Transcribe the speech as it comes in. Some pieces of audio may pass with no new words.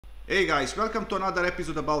Hey guys, welcome to another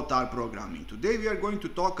episode about R programming. Today we are going to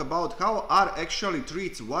talk about how R actually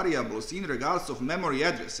treats variables in regards of memory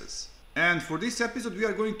addresses. And for this episode we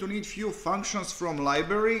are going to need few functions from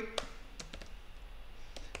library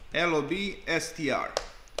lobstr.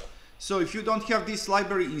 So if you don't have this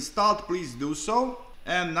library installed, please do so.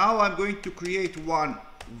 And now I'm going to create one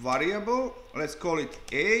variable, let's call it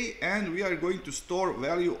a, and we are going to store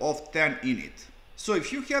value of 10 in it. So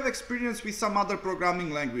if you have experience with some other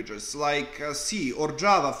programming languages like C or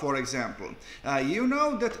Java, for example, you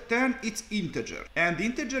know that 10 is integer, and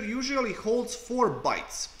integer usually holds 4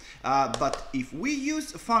 bytes. But if we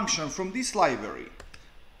use a function from this library,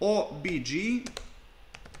 obj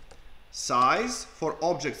size for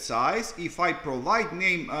object size, if I provide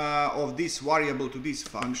name of this variable to this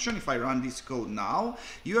function, if I run this code now,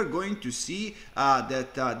 you are going to see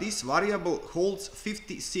that this variable holds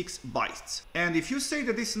 56 bytes. And if you say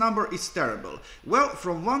that this number is terrible, well,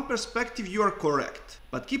 from one perspective you are correct.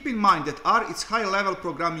 But keep in mind that R is high-level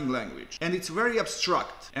programming language and it's very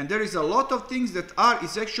abstract. And there is a lot of things that R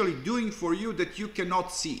is actually doing for you that you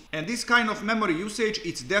cannot see. And this kind of memory usage,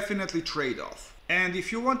 it's definitely trade-off. And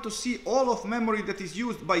if you want to see all of memory that is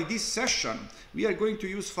used by this session, we are going to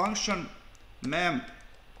use function mem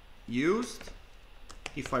used.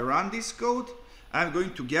 If I run this code, I'm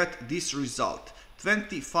going to get this result,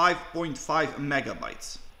 25.5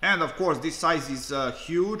 megabytes. And of course, this size is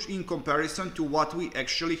huge in comparison to what we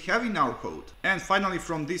actually have in our code. And finally,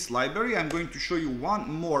 from this library, I'm going to show you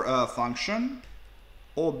one more function,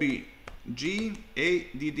 obj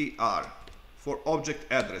addr. For object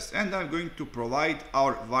address, and I'm going to provide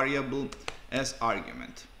our variable as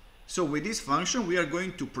argument. So with this function we are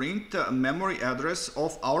going to print a memory address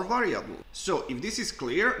of our variable. So if this is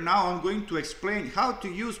clear, now I'm going to explain how to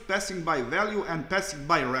use passing by value and passing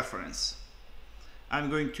by reference.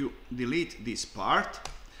 I'm going to delete this part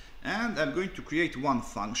and I'm going to create one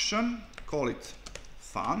function, call it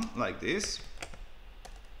fun, like this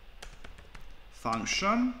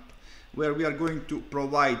function, where we are going to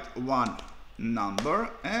provide one number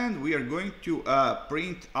and we are going to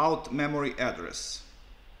print out memory address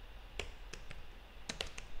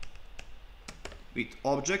with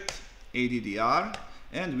object addr,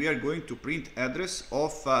 and we are going to print address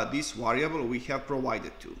of this variable we have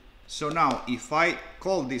provided to. So now if I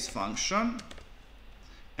call this function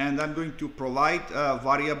and I'm going to provide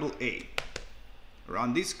variable a,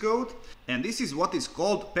 run this code, and this is what is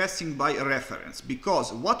called passing by reference,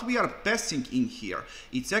 because what we are passing in here,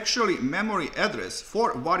 it's actually memory address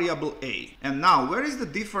for variable a. And now where is the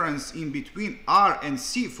difference in between R and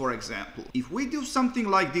C, for example? If we do something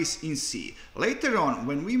like this in C, later on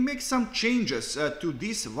when we make some changes to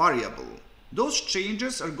this variable, those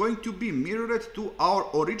changes are going to be mirrored to our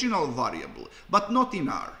original variable, but not in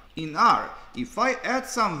R. In R, if I add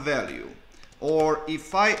some value, or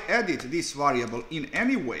if I edit this variable in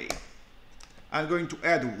any way, I'm going to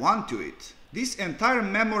add 1 to it, this entire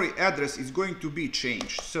memory address is going to be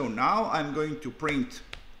changed. So now I'm going to print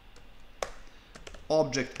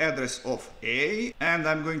object address of A, and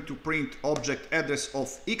I'm going to print object address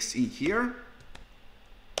of X in here.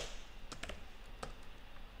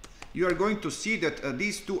 You are going to see that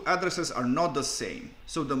these two addresses are not the same.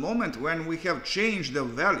 So the moment when we have changed the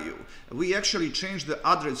value, we actually change the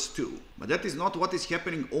address too. But that is not what is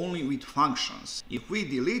happening only with functions. If we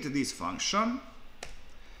delete this function,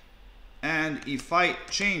 and if I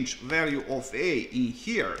change value of a in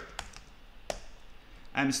here,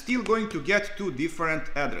 I'm still going to get two different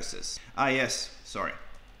addresses. Sorry.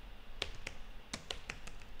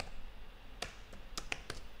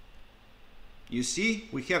 You see,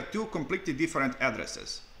 we have two completely different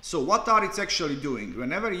addresses. So what R is actually doing?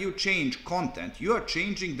 Whenever you change content, you are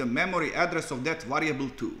changing the memory address of that variable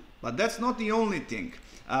too. But that's not the only thing.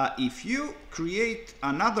 If you create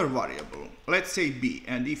another variable, let's say b,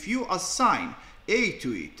 and if you assign a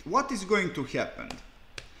to it, what is going to happen?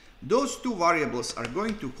 Those two variables are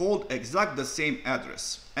going to hold exact the same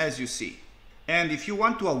address, as you see. And if you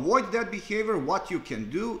want to avoid that behavior, what you can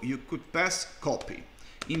do, you could pass copy.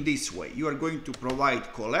 In this way, you are going to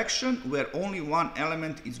provide collection where only one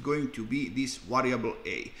element is going to be this variable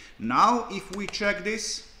a. Now, if we check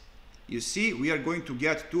this, you see we are going to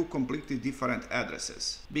get two completely different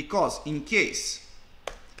addresses. Because in case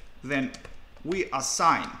when we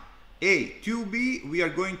assign a to b, we are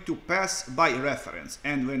going to pass by reference.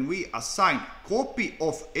 And when we assign copy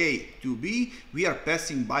of a to b, we are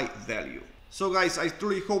passing by value. So guys, I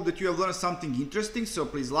truly hope that you have learned something interesting. So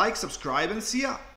please like, subscribe, and see ya!